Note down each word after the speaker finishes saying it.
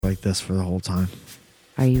like this for the whole time.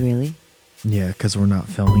 Are you really? Yeah, because we're not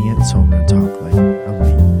filming it, so I'm going to talk like, I'm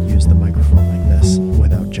going to use the microphone like this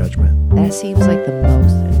without judgment. That seems like the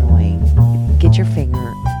most annoying. Get your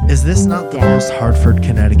finger. Is this not the down. most Hartford,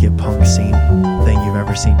 Connecticut punk scene thing you've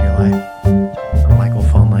ever seen in your life? A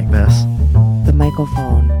microphone like this? The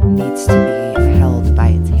microphone needs to be held by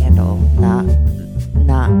its handle, not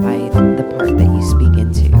by the part that you speak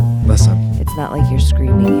into. Listen, It's not like you're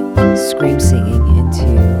scream singing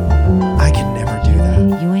into. I can never do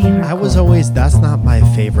that. You ain't hardcore. That's not my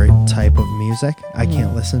favorite type of music. I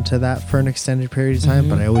can't listen to that for an extended period of time,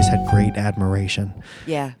 but I always had great admiration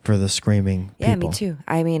Yeah. for the screaming Yeah, people. me too.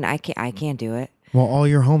 I mean, I can't do it. Well, all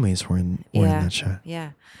your homies were in Yeah. that shit.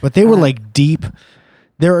 Yeah. But they were like deep.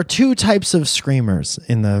 There are two types of screamers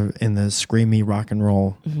in the screamy rock and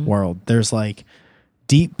roll world. There's like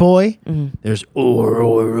deep boy. There's Yeah.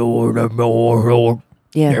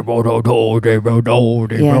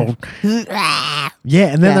 yeah,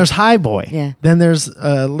 and then Yeah. there's high boy. Yeah. Then there's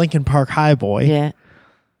Linkin Park high boy. Yeah.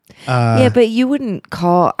 Yeah, but I wouldn't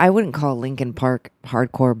call Linkin Park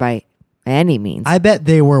hardcore by any means. I bet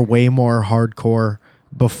they were way more hardcore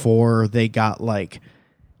before they got like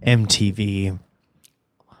MTV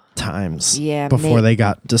times. Yeah, before they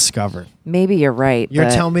got discovered. Maybe you're right. You're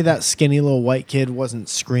but telling me that skinny little white kid wasn't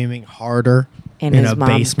screaming harder in in his a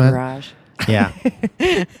mom's basement? garage. Yeah.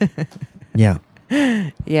 Yeah,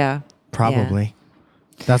 Yeah. probably.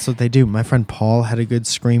 That's what they do. My friend Paul had a good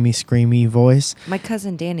screamy voice. My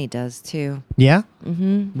cousin Danny does too. Yeah?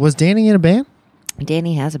 Mm-hmm. Was Danny in a band?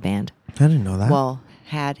 Danny has a band. I didn't know that. Well,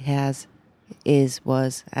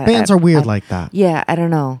 was. Bands are weird like that. Yeah, I don't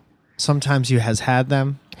know. Sometimes you has had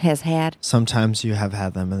them. Has had. Sometimes you have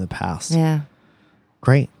had them in the past. Yeah.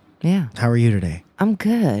 Great. Yeah. How are you today? I'm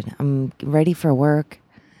good. I'm ready for work.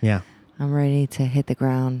 Yeah. I'm ready to hit the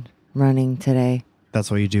ground running today. That's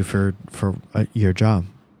what you do for your job.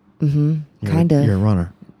 Mm-hmm. Kind of. You're a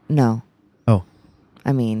runner. No. Oh.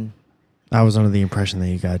 I mean, I was under the impression that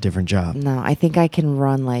you got a different job. no. I think I can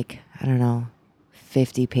run like, I don't know,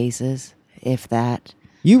 50 paces, if that.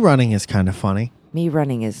 You running is kind of funny. Me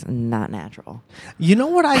running is not natural. You know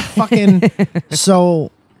what I fucking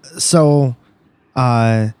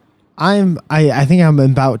I think I'm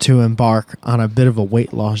about to embark on a bit of a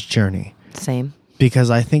weight loss journey Same. because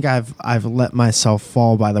I think I've let myself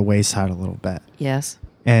fall by the wayside a little bit. Yes.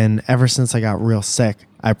 And ever since I got real sick,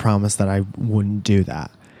 I promised that I wouldn't do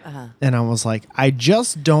that. Uh-huh. And I was like, I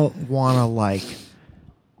just don't want to like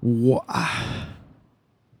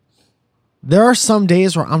there are some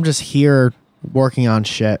days where I'm just here working on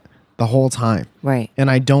shit the whole time. Right. And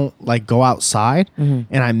I don't like go outside and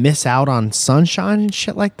I miss out on sunshine and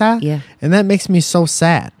shit like that. Yeah. And that makes me so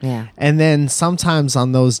sad. Yeah. And then sometimes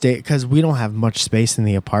on those days, because we don't have much space in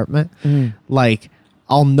the apartment, like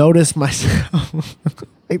I'll notice myself.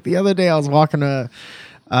 Like the other day I was walking to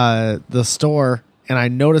the store and I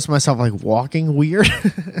noticed myself like walking weird.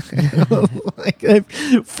 Like I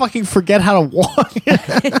fucking forget how to walk.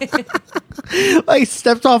 Like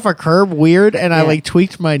stepped off a curb weird and I Yeah. like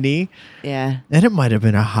tweaked my knee. Yeah. And it might have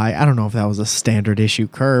been I don't know if that was a standard issue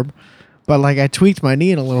curb, but like I tweaked my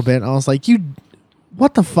knee in a little bit and I was like,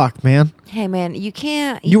 what the fuck, man? Hey, man, you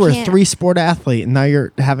can't. You were a can't- 3-sport athlete and now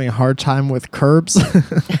you're having a hard time with curbs.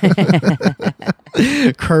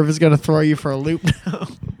 Curb is going to throw you for a loop now.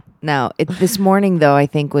 No, this morning, though, I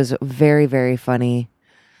think was very, very funny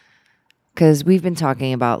because we've been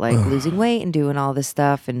talking about like losing weight and doing all this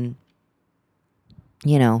stuff. And,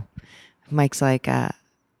 you know, Mike's like, can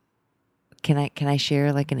I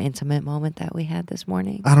share like an intimate moment that we had this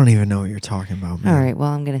morning? I don't even know what you're talking about, man. All right. Well,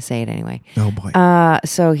 I'm going to say it anyway. Oh, boy.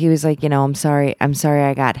 So he was like, I'm sorry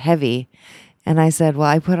I got heavy. And I said, well,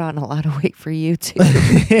 I put on a lot of weight for you too.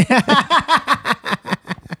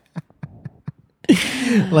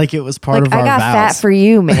 Like it was part of I our got vows. fat for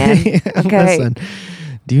you, man. Okay. Listen,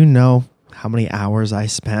 do you know how many hours I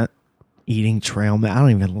spent eating trail mix? I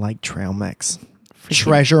don't even like trail mix.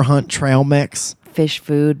 Treasure hunt trail mix. Fish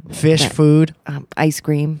food. Fish food. Ice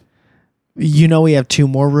cream. You know we have 2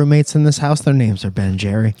 more roommates in this house. Their names are Ben and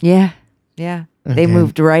Jerry. Yeah. Yeah. They Okay.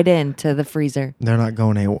 moved right into the freezer. They're not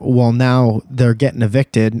going anywhere. Well, now they're getting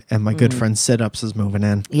evicted, and my good friend Sit-Ups is moving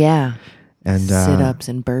in. Yeah. And Sit-ups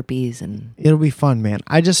and burpees and it'll be fun, man.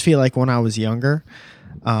 I just feel like when I was younger,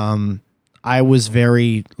 I was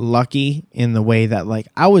very lucky in the way that like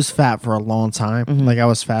I was fat for a long time. Like I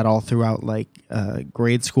was fat all throughout like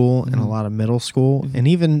grade school and a lot of middle school and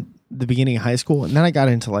even the beginning of high school. And then I got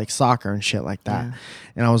into like soccer and shit like that. Yeah.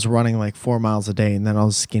 And I was running like 4 miles a day and then I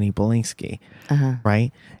was skinny Belinsky.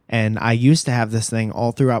 Right. And I used to have this thing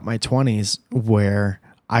all throughout my 20s where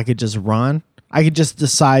I could just run I could just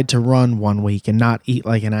decide to run one week and not eat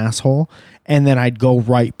like an asshole, and then I'd go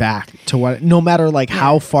right back to what. No matter like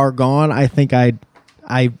how far gone I think I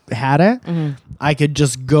had it, I could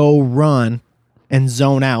just go run and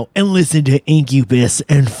zone out and listen to Incubus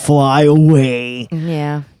and fly away.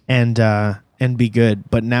 Yeah. And be good.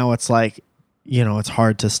 But now it's like, it's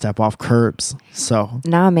hard to step off curbs. So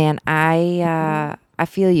nah, man, I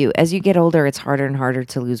feel you. As you get older, it's harder and harder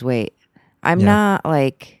to lose weight. I'm not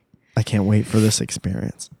like, I can't wait for this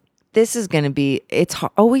experience. This is going to be,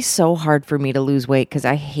 always so hard for me to lose weight because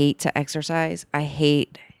I hate to exercise. I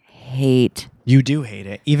hate. You do hate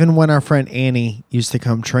it. Even when our friend Annie used to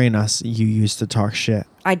come train us, you used to talk shit.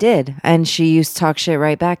 I did. And she used to talk shit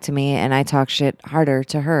right back to me, and I talk shit harder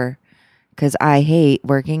to her because I hate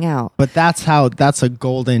working out. But that's a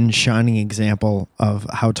golden, shining example of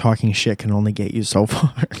how talking shit can only get you so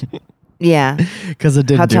far. Yeah. Because it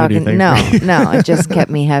didn't do anything. No, it just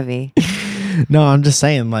kept me heavy. No, I'm just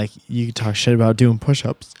saying, like, you talk shit about doing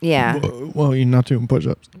push-ups. Yeah. Well, you're not doing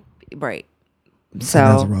push-ups. Right. And So,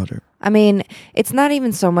 that's Roger. I mean, it's not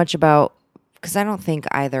even so much about, because I don't think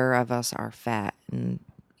either of us are fat. And,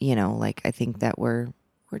 like, I think that we're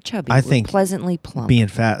chubby. I think pleasantly plump. Being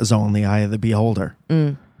fat is only the eye of the beholder.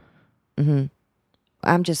 Mm-hmm.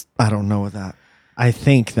 I don't know that. I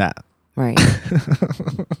think that. Right.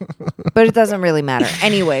 But it doesn't really matter.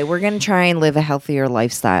 Anyway, we're going to try and live a healthier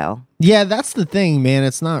lifestyle. Yeah, that's the thing, man.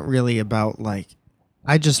 It's not really about, like,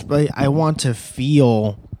 I want to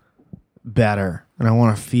feel better, and I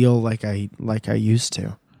want to feel like I used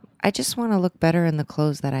to. I just want to look better in the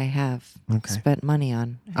clothes that I have spent money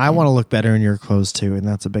on. I want to look better in your clothes too, and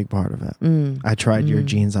that's a big part of it. I tried your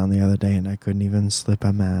jeans on the other day, and I couldn't even slip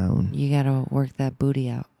them out. You got to work that booty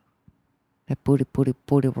out. That booty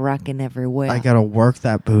rocking everywhere. I got to work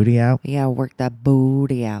that booty out. You got to work that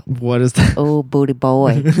booty out. What is that? Oh, booty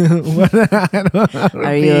boy. What,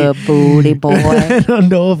 Are you a booty boy? I don't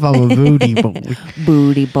know if I'm a booty boy.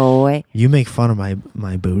 Booty boy. You make fun of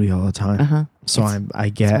my booty all the time. Uh-huh. So I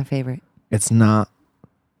get It's my favorite. It's not.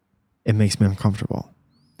 It makes me uncomfortable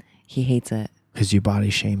He hates it. because you body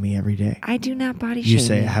shame me every day. I do not body shame You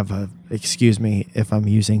say I have excuse me if I'm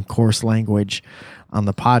using coarse language on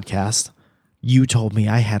the podcast. You told me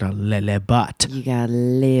I had a lele butt. You got a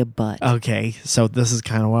little butt. Okay, so this is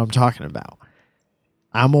kind of what I'm talking about.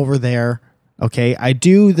 I'm over there. Okay, I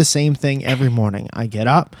do the same thing every morning. I get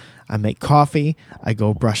up, I make coffee, I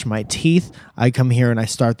go brush my teeth, I come here and I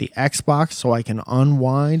start the Xbox so I can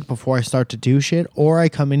unwind before I start to do shit, or I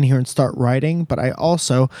come in here and start writing, but I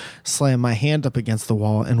also slam my hand up against the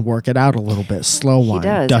wall and work it out a little bit. Slow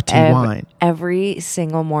wine, dirty wine. Every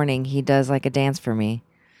single morning he does like a dance for me.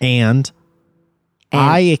 And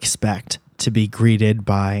I expect to be greeted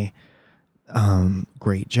by,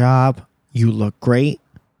 great job. You look great.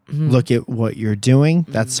 Look at what you're doing.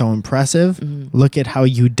 That's so impressive. Look at how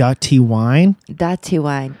you dirty wine. Dirty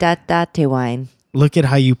wine. Dirty wine. Look at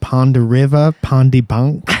how you pond a river, pondy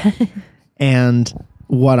bunk. And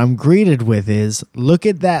what I'm greeted with is, look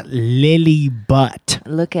at that lily butt.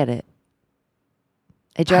 Look at it.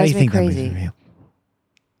 It How do drives you me think crazy. that makes me feel?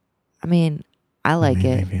 I mean, I like Makes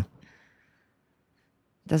me it. feel?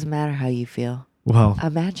 Doesn't matter how you feel. Well,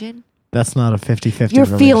 Imagine. that's not a 50-50 Your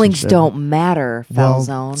feelings relationship. don't matter, Well,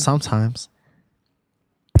 Falzone. sometimes.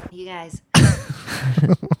 You guys.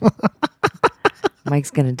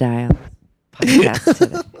 Mike's going to die on podcast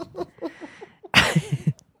today.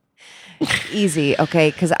 Easy,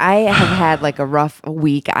 okay? Because I have had like a rough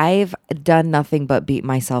week. I've done nothing but beat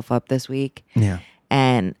myself up this week. Yeah.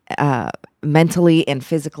 And mentally and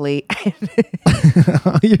physically.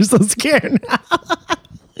 You're so scared now.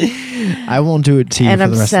 I won't do it to you And for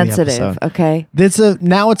I'm the rest sensitive, of the episode. okay?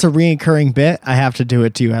 Now it's a reoccurring bit. I have to do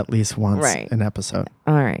it to you at least once Right. an episode.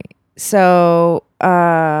 All right. So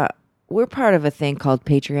we're part of a thing called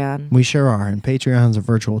Patreon. We sure are. And Patreon's a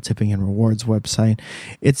virtual tipping and rewards website.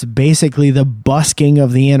 It's basically the busking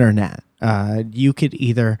of the internet. You could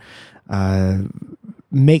either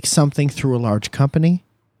make something through a large company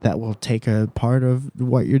that will take a part of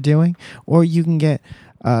what you're doing, or you can get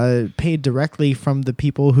paid directly from the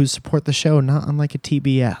people who support the show, not unlike a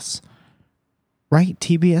TBS. Right?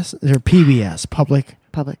 TBS? Or PBS, public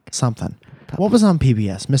something. What was on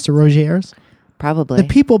PBS? Mr. Rogers? Probably. The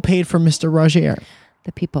people paid for Mr. Roger.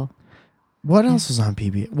 The people. What else was on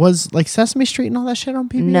PBS? Was like Sesame Street and all that shit on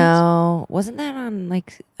PBS? No. Wasn't that on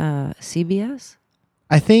like CBS?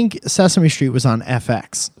 I think Sesame Street was on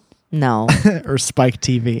FX No. or Spike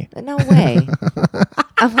TV. No way.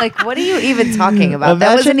 I'm like, what are you even talking about?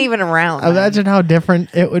 That wasn't even around. Imagine how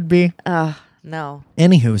different it would be. No.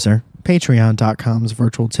 Anywhoser, patreon.com's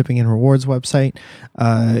virtual tipping and rewards website.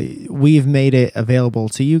 We've made it available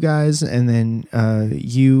to you guys, and then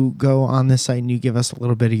you go on this site and you give us a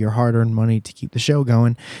little bit of your hard-earned money to keep the show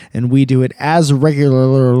going, and we do it as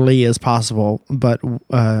regularly as possible, but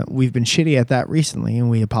we've been shitty at that recently, and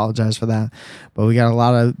we apologize for that, but we got a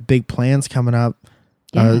lot of big plans coming up.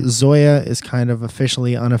 Yeah. Zoya is kind of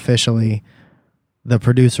officially, unofficially the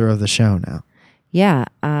producer of the show now. Yeah.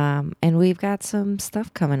 And we've got some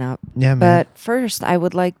stuff coming up. Yeah, man. But first, I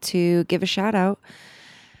would like to give a shout out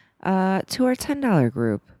to our $10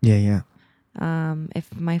 group. Yeah.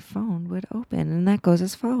 If my phone would open, and that goes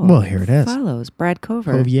as follows. Well, here it is. Follows Brad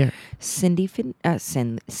Cover. Oh, yeah. Cindy Finley.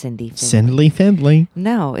 Cindy Findlay.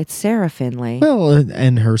 No, it's Sarah Finley. Well,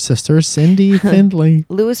 and her sister, Cindy Findlay.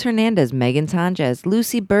 Luis Hernandez, Megan Tanges,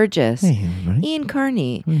 Lucy Burgess, Hey, everybody. Ian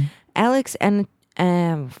Carney, Alex and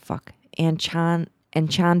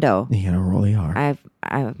Enchando. You gotta roll the R.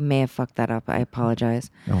 I may have fucked that up. I apologize.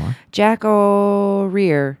 Go on. Jack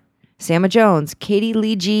O'Rear, Sama Jones, Katie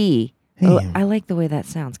Lee G. Hey. Oh, I like the way that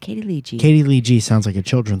sounds. Katie Lee G. Katie Lee G sounds like a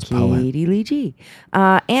children's poet. Katie Lee G.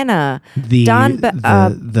 Anna. The Don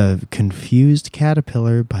the Confused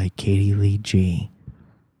Caterpillar by Katie Lee G.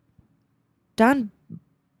 Don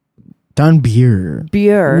Buer.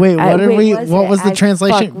 Buer. Wait, what was the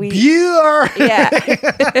translation? Buer. Yeah.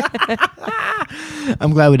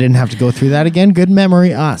 I'm glad we didn't have to go through that again. Good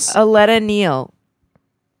memory, us. Aletta Neal.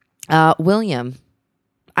 William.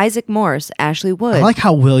 Isaac Morse. Ashley Wood. I like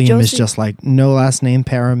how William is Josie- just like no last name,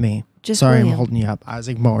 para me. Just Sorry, William. I'm holding you up.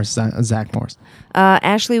 Isaac Morse, Zach Morse.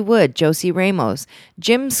 Ashley Wood. Josie Ramos.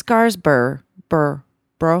 Jim Scarsburg.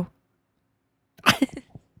 Bro.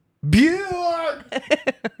 Buer.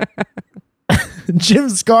 Jim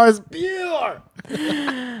Scars Buer.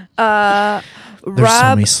 There's so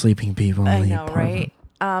Rob. many sleeping people. I in the know, apartment.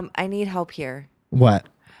 right? I need help here. What?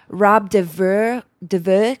 Rob Devers.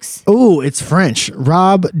 Oh, it's French.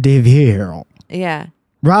 Rob Devier. Yeah.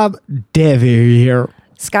 Rob Devier.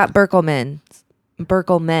 Scott Berkelmans.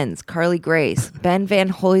 Carly Grace. Ben Van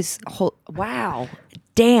Hoys. Wow.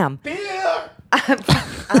 Damn.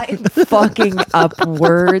 I'm fucking up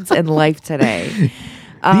words and life today.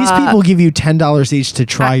 These people give you $10 each to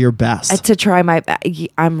try your best. To try my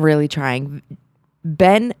I'm really trying.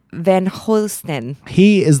 Ben Van Holsten.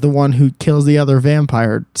 He is the one who kills the other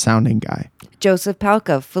vampire sounding guy. Joseph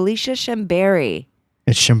Palka. Felicia Shambari.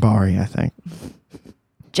 It's Shambari, I think.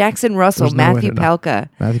 Jackson Russell. There's no way Matthew to know. Palka.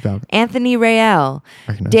 Matthew Palka. Anthony Rayel.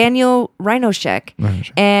 Recognize Daniel Rhinoshek.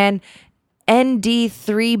 Rhinoshek. And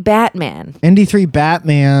ND3 Batman. ND3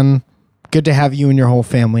 Batman. Good to have you and your whole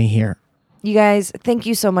family here. You guys, thank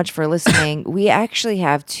you so much for listening. We actually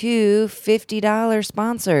have two $50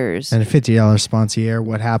 sponsors. And a $50 sponsor.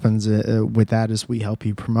 What happens with that is we help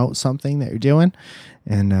you promote something that you're doing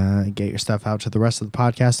and get your stuff out to the rest of the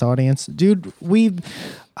podcast audience. Dude, I'm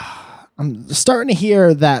starting to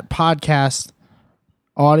hear that podcast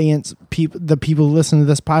audience, the people who listen to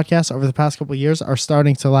this podcast over the past couple of years are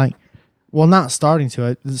starting to not starting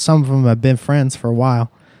to. Some of them have been friends for a while.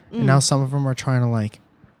 And now some of them are trying to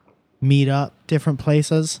meet up different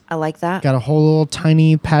places. I like that. Got a whole little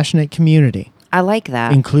tiny passionate community. I like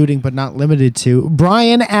that. Including but not limited to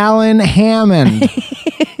Brian Allen Hammond.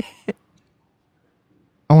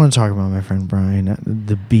 I want to talk about my friend Brian,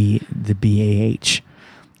 the BAH.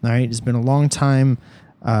 All right, he's been a long time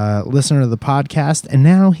listener to the podcast, and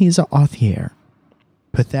now he's an author.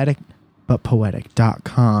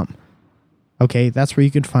 patheticbutpoetic.com. Okay, that's where you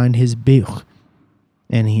can find his book.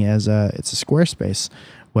 And he has it's a Squarespace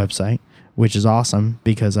website, which is awesome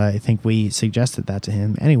because I think we suggested that to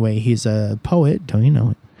him. Anyway, he's a poet, don't you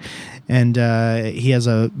know it? And he has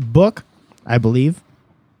a book, I believe,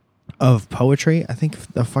 of poetry. I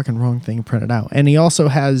think the fucking wrong thing printed out. And he also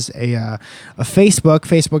has a Facebook,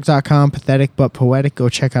 facebook.com, pathetic but poetic. Go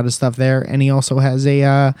check out his stuff there. And he also has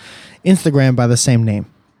a Instagram by the same name.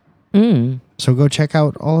 So go check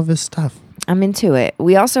out all of his stuff. I'm into it.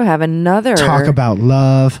 We also have another... Talk about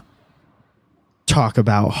love. Talk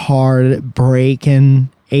about heartbreaking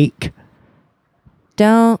ache.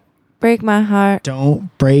 Don't break my heart. Don't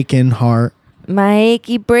break in heart. My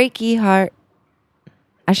achy breaky heart.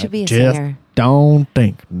 I should be a Just singer. don't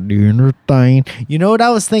think anything. You know what I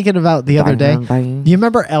was thinking about the other day? Bang. You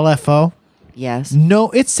remember LFO? Yes. No,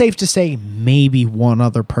 it's safe to say maybe one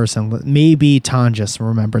other person, maybe Tanjas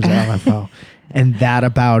remembers LFO. And that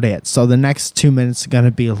about it. So the next 2 minutes are going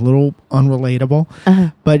to be a little unrelatable.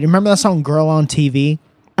 But you remember that song Girl on TV?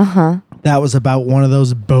 That was about one of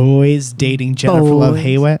those boys dating Jennifer Love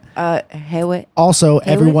Hewitt. Hewitt. Also,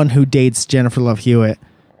 everyone who dates Jennifer Love Hewitt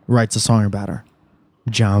writes a song about her.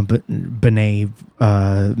 John Benet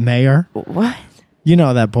Mayer. What? You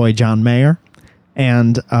know that boy, John Mayer,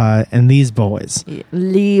 and these boys.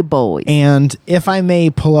 Lee boys. And if I may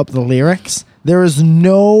pull up the lyrics, there is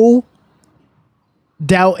no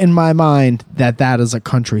doubt in my mind that that is a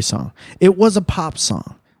country song. It was a pop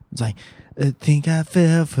song. It's like, I think I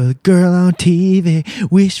fell for a girl on TV,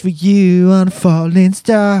 wish for you on a falling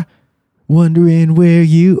star, wondering where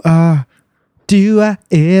you are. Do I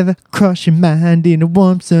ever cross your mind in a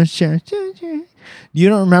warm sunshine? You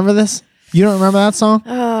don't remember this? You don't remember that song?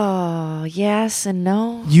 Oh, yes and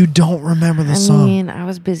no. You don't remember the I song. mean, I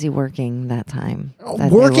was busy working that time. that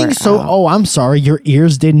they Working were so out. oh, I'm sorry. Your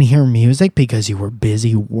ears didn't hear music because you were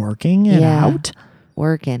busy working it out.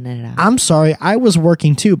 Working it out. I'm sorry. I was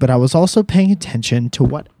working too, but I was also paying attention to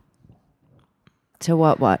what To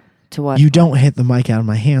what? To what? you don't hit the mic out of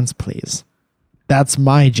my hands, please. That's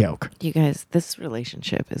my joke. You guys, this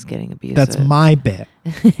relationship is getting abusive. That's my bit.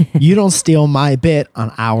 You don't steal my bit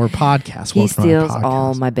on our podcast. He Welcome to our steals podcast.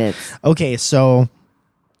 all my bits. Okay, so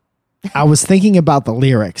I was thinking about the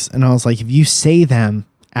lyrics, and I was like, if you say them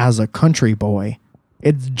as a country boy,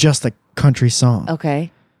 it's just a country song.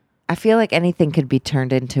 Okay. I feel like anything could be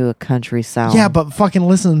turned into a country song. Yeah, but fucking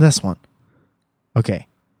listen to this one. Okay.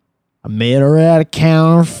 I met her at a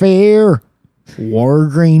counter fair. Wore a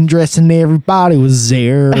green dress and everybody was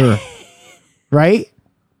there. Right?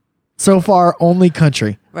 So far, only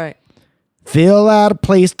country. Right. Fell out of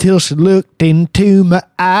place till she looked into my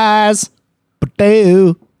eyes. But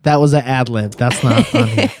that was an ad lib. That's not on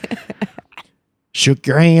here. Shook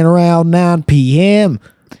your hand around 9 p.m.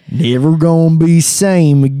 Never gonna be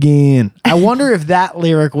same again. I wonder if that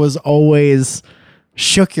lyric was always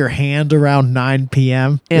shook your hand around 9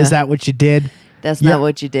 p.m. Yeah. Is that what you did? That's Yeah. not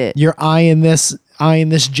what you did. You're eyeing this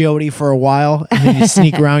Jody for a while, and then you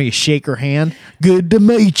sneak around, you shake her hand. Good to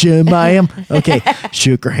meet you, ma'am. Okay,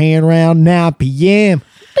 shook her hand around 9 p.m.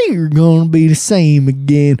 You're gonna be the same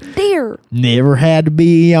again. Dear. Never had to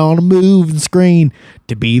be on a moving screen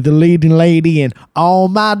to be the leading lady in all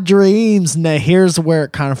my dreams. Now here's where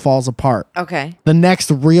it kind of falls apart. Okay. The next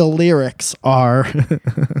real lyrics are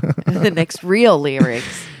The next real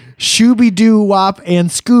lyrics. Shooby Doo Wop and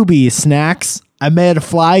Scooby Snacks. I met a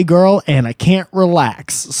fly girl and I can't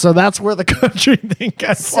relax. So that's where the country thing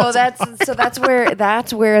got So that's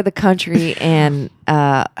where the country and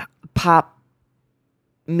pop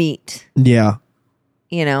meet. Yeah.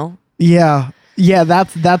 You know? Yeah,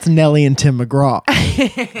 that's Nelly and Tim McGraw.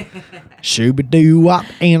 Shooby Doo Wop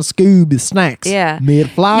and Scooby Snacks. Yeah. Met a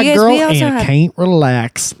fly You guys, girl we also and have- can't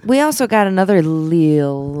relax. We also got another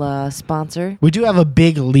Lil sponsor. We do have a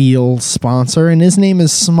big Leel sponsor, and his name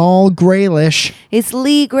is Small Graylish. It's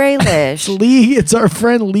Lee Graylish. It's our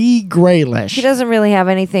friend Lee Graylish. He doesn't really have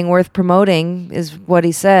anything worth promoting, is what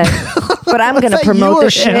he said. But I'm going to thought you promote were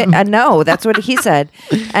the shit. him. No, that's what he said.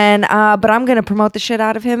 And but I'm going to promote the shit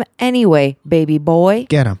out of him anyway, baby boy.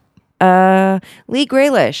 Get him. Lee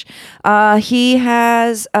Graylish. He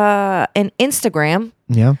has an Instagram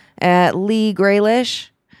Yeah. at Lee Graylish.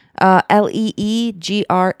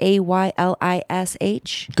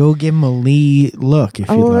 LeeGraylish. Go give him a Lee look if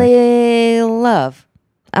you'd like. Lee Love.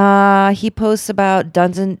 He posts about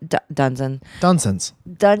Dungeons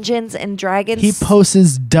and Dragons. He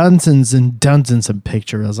posts dozens and dozens of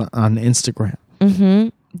pictures on Instagram.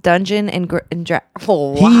 Dungeon and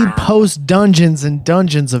oh, He wow. posts dungeons and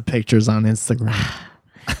dungeons of pictures on Instagram.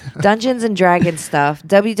 Dungeons and Dragons stuff,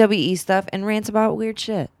 WWE stuff, and rants about weird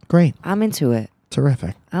shit. Great. I'm into it.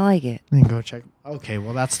 Terrific. I like it. Then go check. Okay,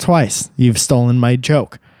 well, that's twice. You've stolen my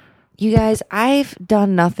joke. You guys, I've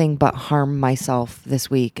done nothing but harm myself this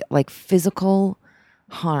week, like physical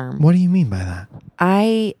harm. What do you mean by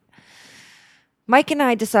that? Mike and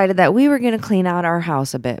I decided that we were going to clean out our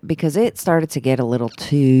house a bit because it started to get a little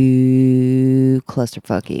too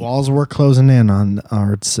clusterfucky. Walls were closing in on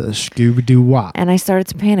our Scooby-Doo Wop. And I started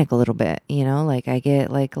to panic a little bit, you know, like I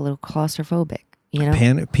get like a little claustrophobic, you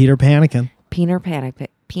know? Peter panicking. Peener panic.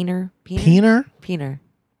 Peener? Peener? Peener. Penis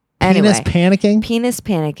Anyway, panicking? penis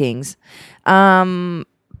panickings.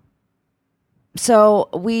 So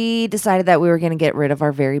we decided that we were going to get rid of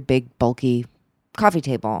our very big, bulky coffee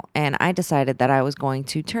table. And I decided that I was going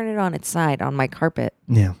to turn it on its side on my carpet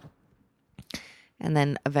Yeah. and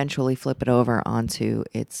then eventually flip it over onto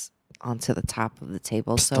the top of the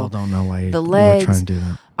table. Still So don't know why the you were legs trying to do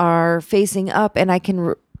that. are facing up and I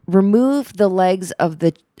can remove the legs of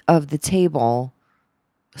the table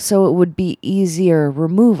so it would be easier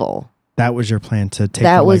removal. That was your plan, to take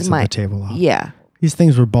That the was legs my of the table off. Yeah. These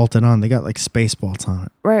things were bolted on. They got like space bolts on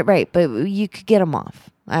it. Right. But you could get them off.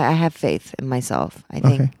 I have faith in myself. I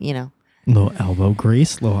think, Okay. you know, Little elbow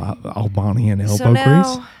grease, little Albanian elbow So now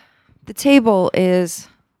grease. the table is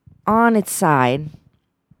on its side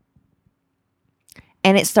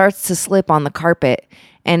and it starts to slip on the carpet,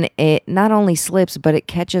 and it not only slips, but it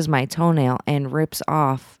catches my toenail and rips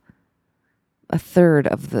off a third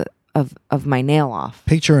of my nail off.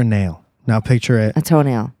 Picture a nail. Now picture it A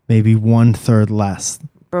toenail. maybe 1/3 less.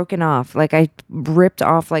 Broken off. Like I ripped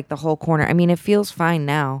off like the whole corner. I mean, it feels fine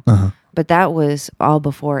now. But that was all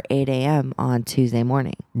before 8 a.m. on Tuesday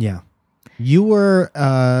morning. Yeah. You were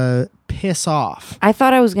piss off. I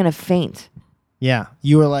thought I was going to faint. Yeah.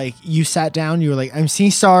 You were like, you sat down, you were like, I'm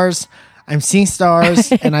seeing stars. I'm seeing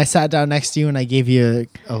stars. And I sat down next to you and I gave you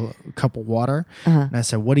a cup of water. And I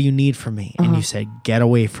said, what do you need from me? And you said, get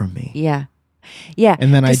away from me. Yeah. Yeah.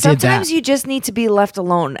 And then I 'Cause did that. sometimes you just need to be left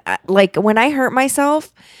alone. Like when I hurt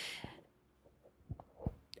myself,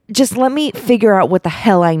 just let me figure out what the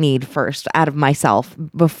hell I need first out of myself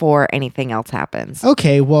before anything else happens.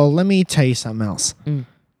 Okay, well, let me tell you something else.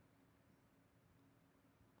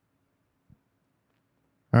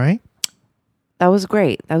 All right? That was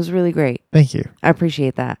great. That was really great. Thank you. I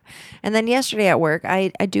appreciate that. And then yesterday at work, I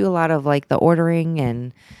do a lot of like the ordering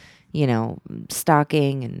and,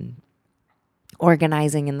 stocking and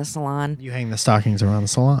organizing in the salon. You hang the stockings around the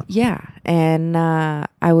salon. Yeah. And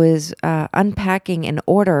I was unpacking an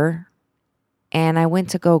order, and I went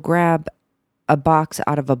to go grab a box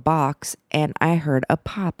out of a box, and I heard a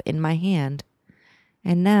pop in my hand.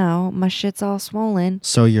 And now my shit's all swollen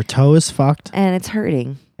So your toe is fucked and it's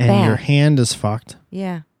hurting. and Bad. your hand is fucked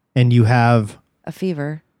Yeah. and you have A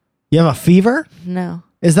fever. a fever? No.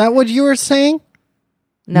 Is that what you were saying?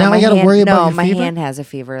 No, Now I my gotta hand, worry about no, your my fever? hand has a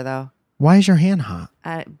fever though. Why is your hand hot?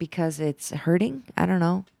 Because it's hurting. I don't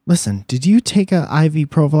know. Listen, did you take a IV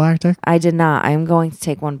prophylactic? I did not. I'm going to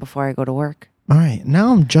take one before I go to work. All right,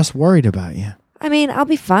 now I'm just worried about you. I mean, I'll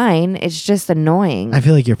be fine. It's just annoying. I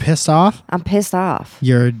feel like you're pissed off. I'm pissed off.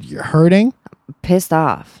 You're hurting. Pissed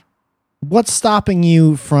off. What's stopping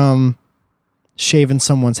you from shaving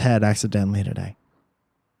someone's head accidentally today?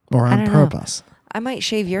 Or I on don't know. purpose? I might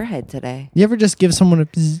shave your head today. You ever just give someone a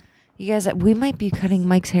bzz? You guys, we might be cutting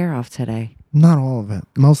Mike's hair off today. Not all of it.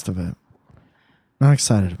 Most of it. Not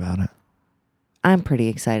excited about it. I'm pretty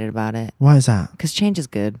excited about it Why is that? because change is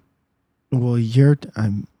good. Well,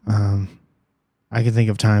 I can think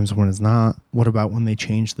of times when it's not. What about when they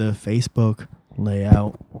change the Facebook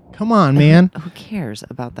layout? Come on, man. Who cares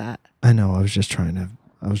about that? I know. I was trying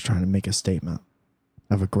to make a statement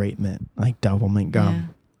of a great mint, like double mint gum. Yeah.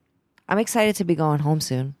 I'm excited to be going home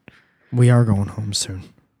soon. We are going home soon.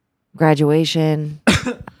 Graduation.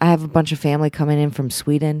 I have a bunch of family coming in from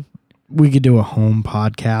Sweden. We could do a home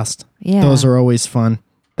podcast. Yeah. Those are always fun.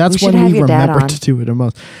 That's We should when have we your dad remember on. to do it the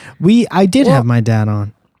most. I did have my dad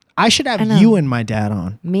on. I should have I know. you and my dad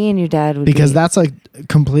on Me and your dad would because be, that's a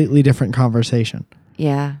completely different conversation.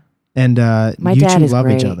 yeah. And My you dad two is love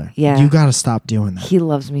each great. other. Yeah. You got to stop doing that. He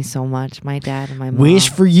loves me so much. My dad and my mom. Wish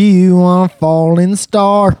for you on a falling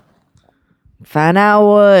star. Find out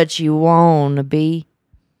what you want to be.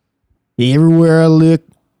 Everywhere I look,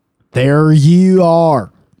 there you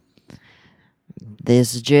are.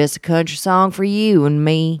 This is just a country song for you and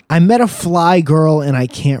me. I met a fly girl and I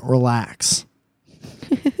can't relax.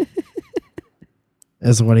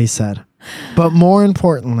 Is what he said. But more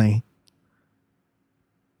importantly,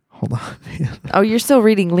 hold on. Oh, you're still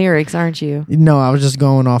reading lyrics, aren't you? No, I was just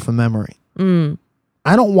going off of memory.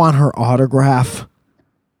 I don't want her autograph.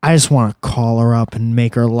 I just want to call her up and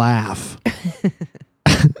make her laugh.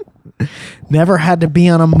 Never had to be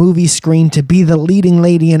on a movie screen to be the leading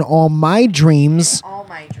lady in all my dreams. All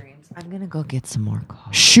my dreams. I'm going to go get some more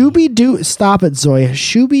coffee. Shooby-doo. Stop it, Zoya.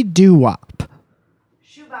 Shooby-doo-wop.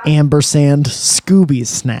 Ampersand Scooby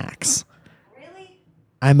snacks. Really?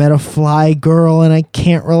 I met a fly girl and I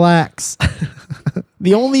can't relax.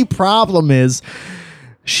 The only problem is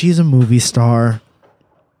she's a movie star.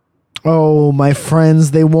 Oh, my friends,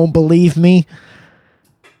 they won't believe me.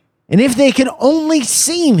 And if they could only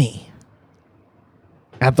see me,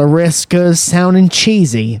 at the risk of sounding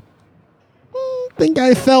cheesy, think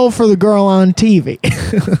I fell for the girl on TV.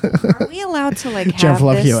 Are we allowed to like Jeff have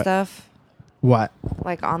Love this Hewitt. stuff What?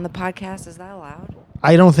 like on the podcast? Is that allowed?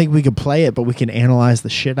 I don't think we could play it, but we can analyze the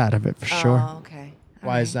shit out of it for sure. Oh, okay.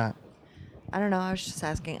 Why is that? I don't know. I was just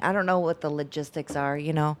asking. I don't know what the logistics are,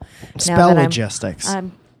 Now Spell that logistics.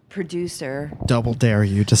 I'm producer. Double dare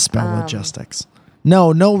you to spell logistics.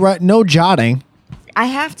 No jotting. I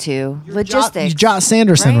have to. Logistics. You jot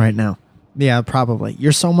Sanderson right? right now. Yeah, probably.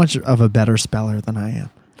 You're so much of a better speller than I am.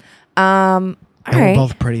 All And right. we're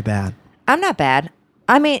both pretty bad. I'm not bad.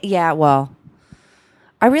 I mean, yeah, well,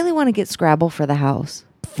 I really want to get Scrabble for the house.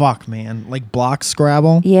 Fuck, man. Like block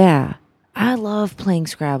Scrabble. Yeah. I love playing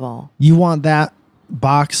Scrabble. You want that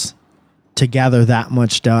box to gather that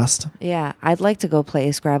much dust? Yeah. I'd like to go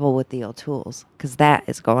play Scrabble with the O'Tooles because that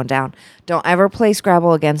is going down. Don't ever play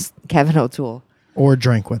Scrabble against Kevin O'Toole. Or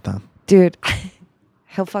drink with them. Dude,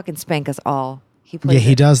 he'll fucking spank us all. He plays Yeah,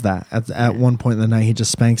 he it. does that. At one point in the night, he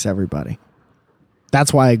just spanks everybody.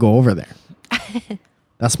 That's why I go over there.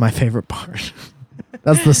 That's my favorite part.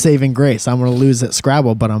 That's the saving grace. I'm going to lose at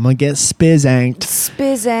Scrabble, but I'm going to get spizzanked.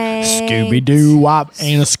 Spizzang. Scooby-Doo-Wop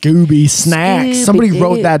and a Scooby snack. Somebody Scooby-Doo.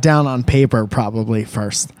 wrote that down on paper probably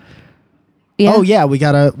first. Yeah. Oh, yeah, we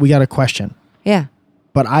got a question. Yeah.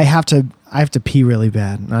 But I have to pee really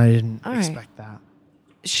bad, and I didn't All right. expect that.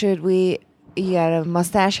 Should we? You got a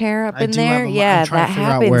mustache hair up I in do there? have I'm Yeah, trying that to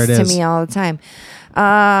figure out where happens it to is. me all the time.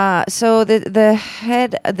 So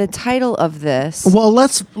the title of this. Well,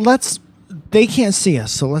 let's they can't see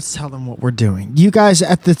us, so let's tell them what we're doing. You guys,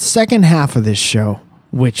 at the second half of this show,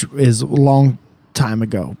 which is a long time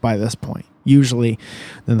ago by this point, usually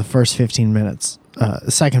in the first 15 minutes,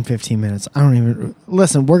 second 15 minutes, I don't even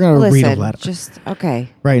listen. We're gonna read a letter Just okay.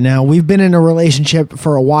 right now. We've been in a relationship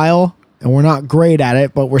for a while, and we're not great at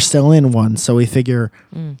it, but we're still in one. So we figure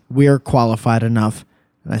we're qualified enough,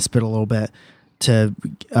 and I spit a little bit, to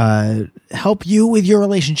help you with your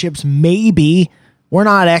relationships. Maybe we're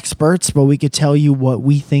not experts, but we could tell you what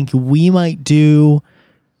we think we might do,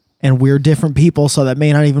 and we're different people, so that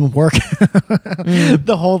may not even work.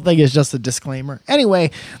 The whole thing is just a disclaimer.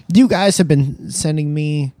 Anyway, you guys have been sending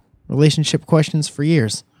me relationship questions for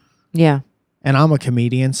years, Yeah. and I'm a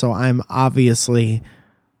comedian, so I'm obviously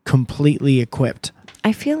completely equipped.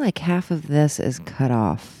 I feel like half of this is cut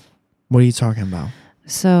off. What are you talking about?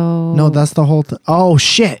 So No, that's the whole thing. Oh,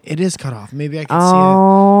 shit. It is cut off. Maybe I can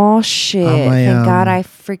Oh shit! On my, Thank God I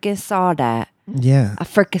freaking saw that. see it. Yeah. I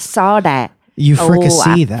freaking saw that. You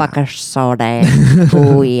fricassee that. I fucking saw that.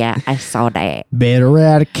 Oh yeah, I saw that. Better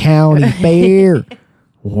at a county fair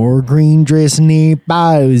or green dress near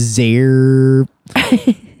Bowser.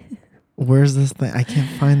 Where's this thing? I can't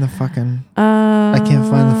find the fucking. I can't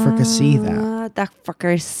find the fricassee that. The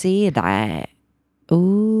fricassee that.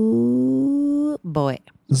 Ooh boy.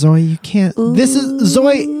 Zoe, you can't. This is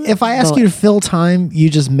Zoe. If I ask you to fill time, you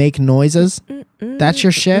just make noises. That's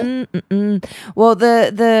your shit. Well,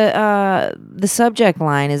 the subject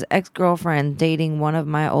line is ex-girlfriend dating one of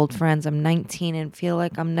my old friends. I'm 19 and feel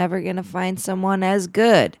like I'm never gonna find someone as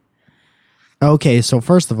good. Okay, so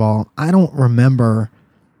first of all, I don't remember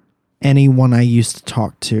anyone I used to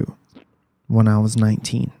talk to when I was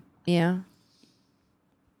 19. Yeah.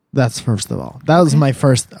 That's first of all. That was my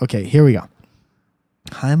first. Okay, here we go.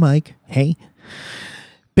 Hi, Mike. Hey.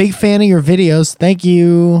 Big fan of your videos. Thank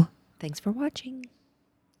you. Thanks for watching.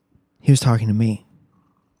 He was talking to me.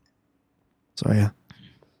 So, yeah.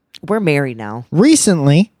 We're married now.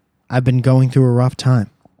 Recently, I've been going through a rough time.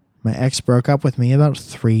 My ex broke up with me about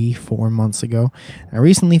 3-4 months ago. I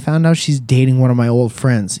recently found out she's dating one of my old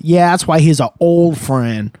friends. Yeah, that's why he's an old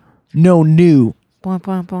friend. No new. Bwomp,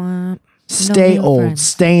 bwomp, bwomp. Stay No new old. friends.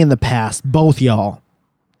 Stay in the past. Both y'all.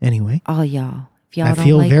 Anyway, All y'all. If y'all I don't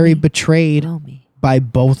feel like very me, betrayed know me. by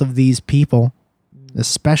both of these people,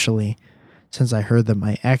 especially since I heard that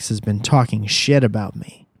my ex has been talking shit about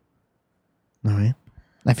me. All right.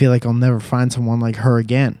 I feel like I'll never find someone like her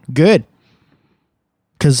again. Good.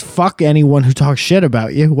 Because fuck anyone who talks shit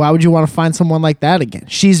about you. Why would you want to find someone like that again?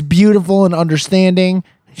 She's beautiful and understanding.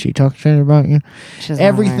 She talks shit about you. She's not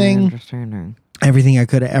Everything. very understanding. Everything I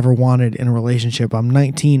could have ever wanted in a relationship. I'm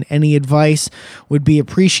 19. Any advice would be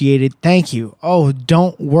appreciated. Thank you. Oh,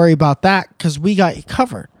 don't worry about that because we got you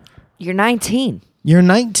covered. You're 19. You're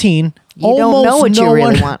 19. You don't know what you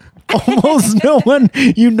really want. Almost no one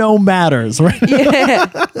you know matters, right?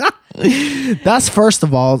 Yeah. That's first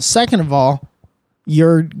of all. Second of all,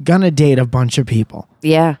 you're gonna date a bunch of people.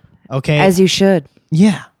 Yeah. Okay. As you should.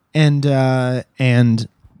 Yeah. And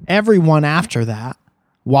everyone after that,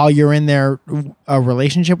 while you're in a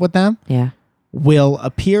relationship with them, Yeah. will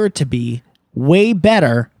appear to be way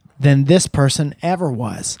better than this person ever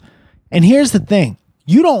was. And here's the thing.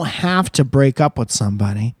 You don't have to break up with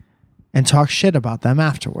somebody and talk shit about them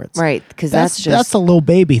afterwards. Right. Because that's just. that's a little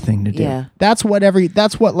baby thing to do. Yeah. That's what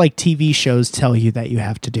like TV shows tell you that you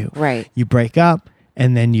have to do. Right. You break up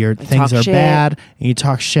and then your things talk are shit. bad and you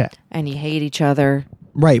talk shit. And you hate each other.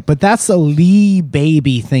 Right. But that's a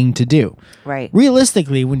baby thing to do. Right.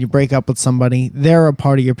 Realistically, when you break up with somebody, they're a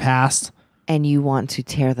part of your past. And you want to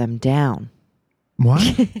tear them down. What?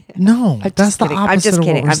 No, I'm that's just the kidding. opposite I'm just of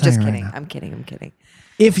kidding. what we're I'm just saying right kidding. now. I'm kidding. I'm kidding.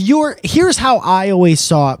 here's how I always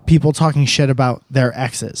saw people talking shit about their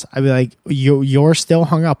exes. I'd be like, you're still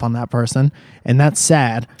hung up on that person, and that's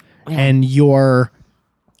sad. Yeah. And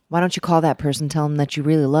why don't you call that person, tell them that you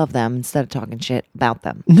really love them instead of talking shit about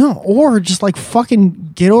them? no, or just like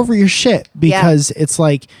fucking get over your shit, because it's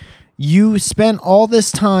like you spent all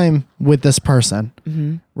this time with this person,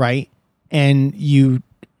 right? And you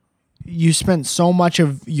spent so much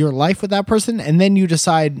of your life with that person, and then you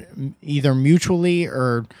decide either mutually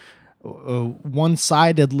or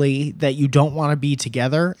one-sidedly that you don't want to be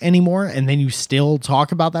together anymore, and then you still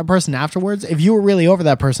talk about that person afterwards. If you were really over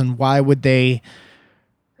that person, why would they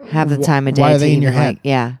have the time of day? Why are they in your head?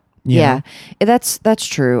 Yeah. That's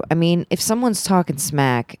true. I mean, if someone's talking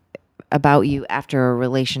smack about you after a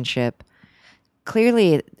relationship,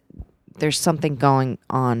 clearly there's something going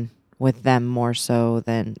on with them more so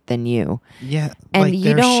than you. Yeah, and like you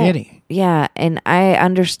they're don't. shitty. Yeah, and I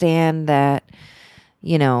understand that,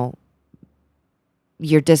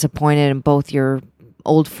 you're disappointed in both your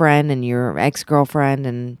old friend and your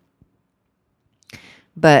ex-girlfriend,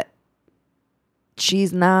 but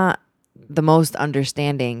she's not the most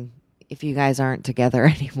understanding if you guys aren't together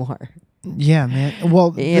anymore. Yeah, man.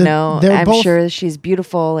 Well, I'm sure she's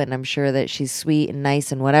beautiful, and I'm sure that she's sweet and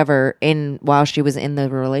nice and whatever while she was in the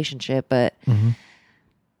relationship. But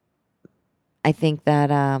I think that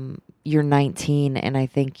you're 19, and I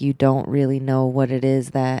think you don't really know what it is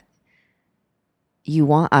that you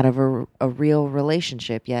want out of a real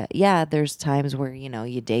relationship yet. Yeah, there's times where,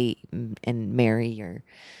 you date and marry your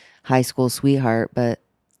high school sweetheart, but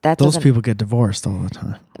those people get divorced all the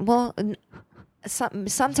time. Well,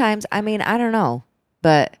 sometimes, I mean, I don't know,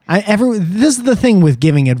 but this is the thing with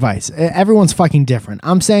giving advice. Everyone's fucking different.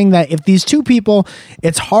 I'm saying that if these two people,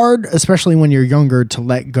 it's hard, especially when you're younger, to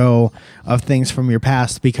let go of things from your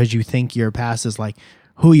past because you think your past is like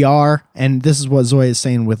who you are. And this is what Zoya is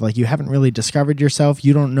saying with, like, you haven't really discovered yourself.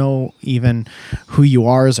 You don't know even who you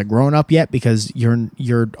are as a grown-up yet, because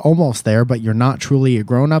you're almost there, but you're not truly a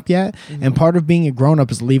grown-up yet. And part of being a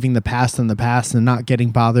grown-up is leaving the past in the past and not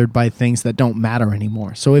getting bothered by things that don't matter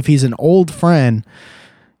anymore. So if he's an old friend,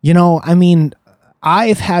 I mean,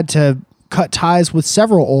 I've had to cut ties with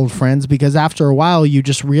several old friends because after a while you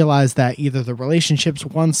just realize that either the relationship's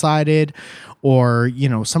one-sided, or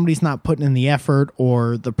somebody's not putting in the effort,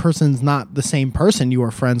 or the person's not the same person you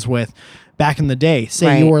were friends with back in the day.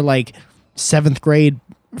 Say you were like 7th grade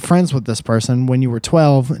friends with this person when you were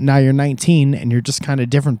 12, now you're 19, and you're just kind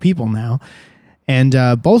of different people now. And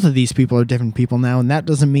both of these people are different people now, and that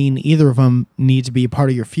doesn't mean either of them need to be a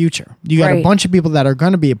part of your future. You got a bunch of people that are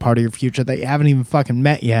going to be a part of your future that you haven't even fucking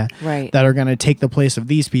met yet, that are going to take the place of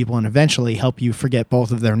these people and eventually help you forget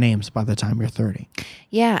both of their names by the time you're 30.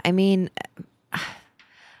 Yeah, I mean,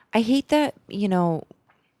 I hate that, you're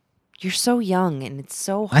so young and it's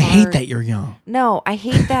so hard. I hate that you're young. No, I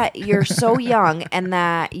hate that you're so young and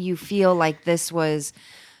that you feel like this was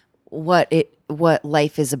what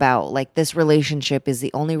life is about. Like, this relationship is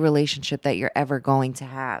the only relationship that you're ever going to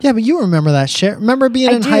have. Yeah, but you remember that shit. Remember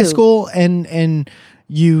being in high school and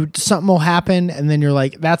something will happen and then you're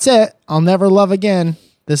like, that's it. I'll never love again.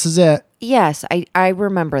 This is it. Yes, I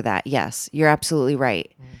remember that. Yes, you're absolutely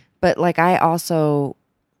right. But like, I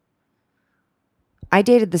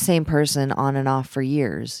dated the same person on and off for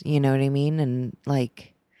years. You know what I mean? And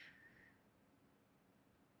like,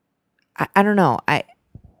 I don't know.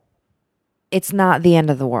 It's not the end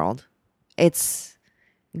of the world. It's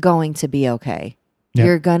going to be okay. Yep.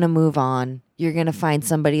 You're going to move on. You're going to find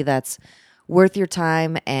somebody that's worth your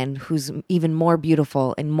time and who's even more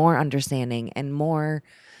beautiful and more understanding and more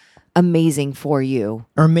amazing for you.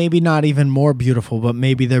 Or maybe not even more beautiful, but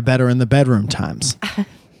maybe they're better in the bedroom times.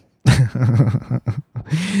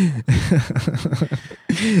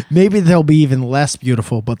 Maybe they'll be even less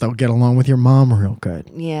beautiful, but they'll get along with your mom real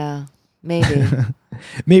good. Yeah, maybe.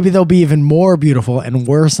 Maybe they'll be even more beautiful and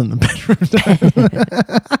worse in the bedroom.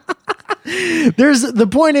 The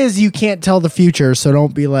point is, you can't tell the future, so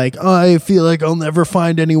don't be like, oh, I feel like I'll never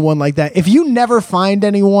find anyone like that. If you never find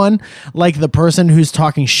anyone like the person who's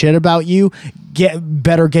talking shit about you,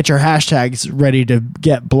 better get your hashtags ready to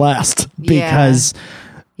get blessed, because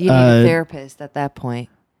you need a therapist at that point.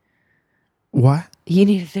 What? You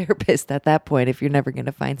need a therapist at that point if you're never going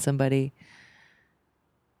to find somebody.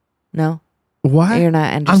 No? What? You're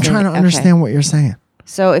not understanding. I'm trying to understand what you're saying.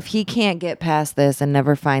 So if he can't get past this and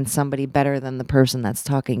never find somebody better than the person that's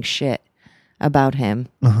talking shit about him,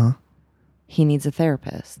 he needs a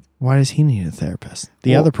therapist. Why does he need a therapist?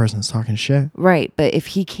 The other person's talking shit. Right, but if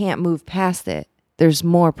he can't move past it, there's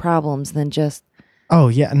more problems than just... Oh,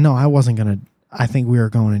 yeah. No, I wasn't going to... I think we were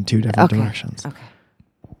going in two different directions. Okay.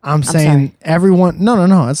 I'm saying everyone.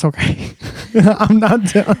 No, it's okay. I'm not.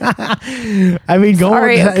 I mean,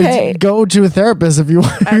 go to a therapist if you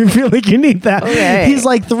want. If you feel like you need that. Okay. He's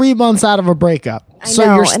like 3 months out of a breakup, so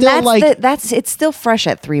know, you're still it's still fresh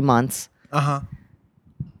at 3 months. Uh-huh.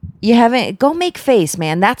 You haven't. Go make face,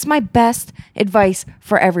 man. That's my best advice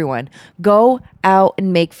for everyone. Go out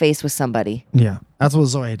and make face with somebody. Yeah, that's what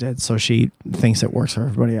Zoya did. So she thinks it works for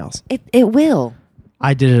everybody else. It will.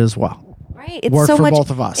 I did it as well. Right. It's Worked so for much. both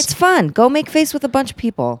of us. It's fun. Go make face with a bunch of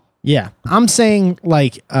people. Yeah, I'm saying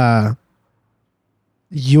like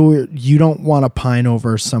you don't want to pine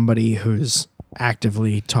over somebody who's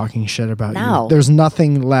actively talking shit about No. you. There's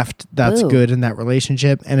nothing left that's Boo. good in that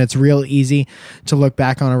relationship, and it's real easy to look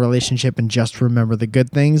back on a relationship and just remember the good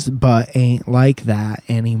things, but ain't like that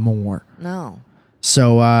anymore. No.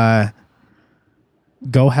 So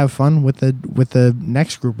go have fun with the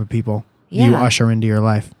next group of people you Yeah. usher into your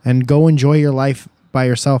life, and go enjoy your life by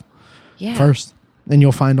yourself Yeah. first. Then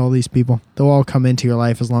you'll find all these people. They'll all come into your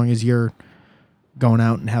life as long as you're going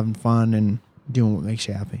out and having fun and doing what makes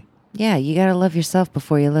you happy. Yeah. You gotta love yourself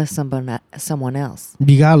before you love someone else.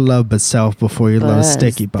 You gotta love yourself before you love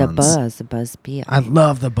sticky buns. The buzz be. I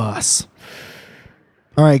love the bus.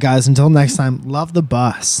 All right, guys. Until next time, love the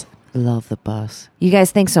bus. Love the bus. You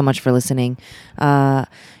guys, thanks so much for listening.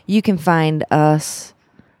 You can find us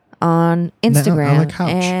on Instagram on the couch.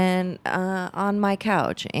 and on my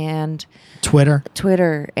couch and Twitter.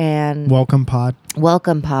 and Welcome Pod.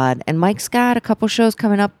 Welcome Pod. And Mike's got a couple shows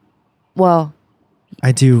coming up. Well,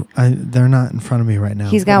 I do. They're not in front of me right now.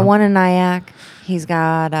 he's got one in Nyack. He's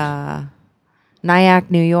got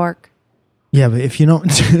Nyack, New York Yeah, but if you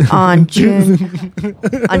don't on June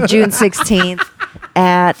 16th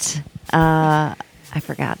at I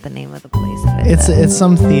forgot the name of the place. it's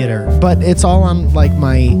some theater, but it's all on like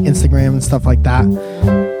my Instagram and stuff like that.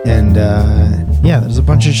 And yeah, there's a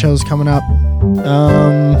bunch of shows coming up.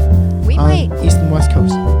 We on might East and West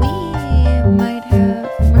Coast. we might have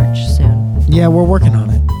merch soon. Yeah, we're working on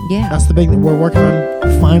it. Yeah. That's the big thing. We're working on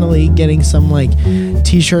finally getting some like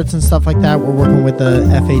t-shirts and stuff like that. We're working with the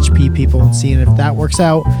FHP people and seeing if that works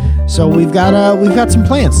out. So we've got some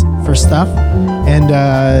plans for stuff. And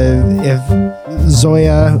if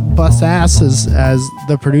Zoya busts ass as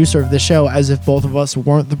the producer of the show, as if both of us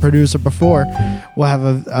weren't the producer before, we'll have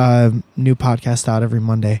a new podcast out every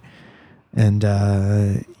Monday. And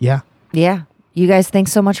yeah. Yeah. You guys,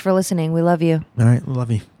 thanks so much for listening. We love you. All right, love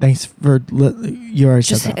you. Thanks for you already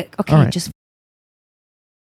said that. Okay, All right. just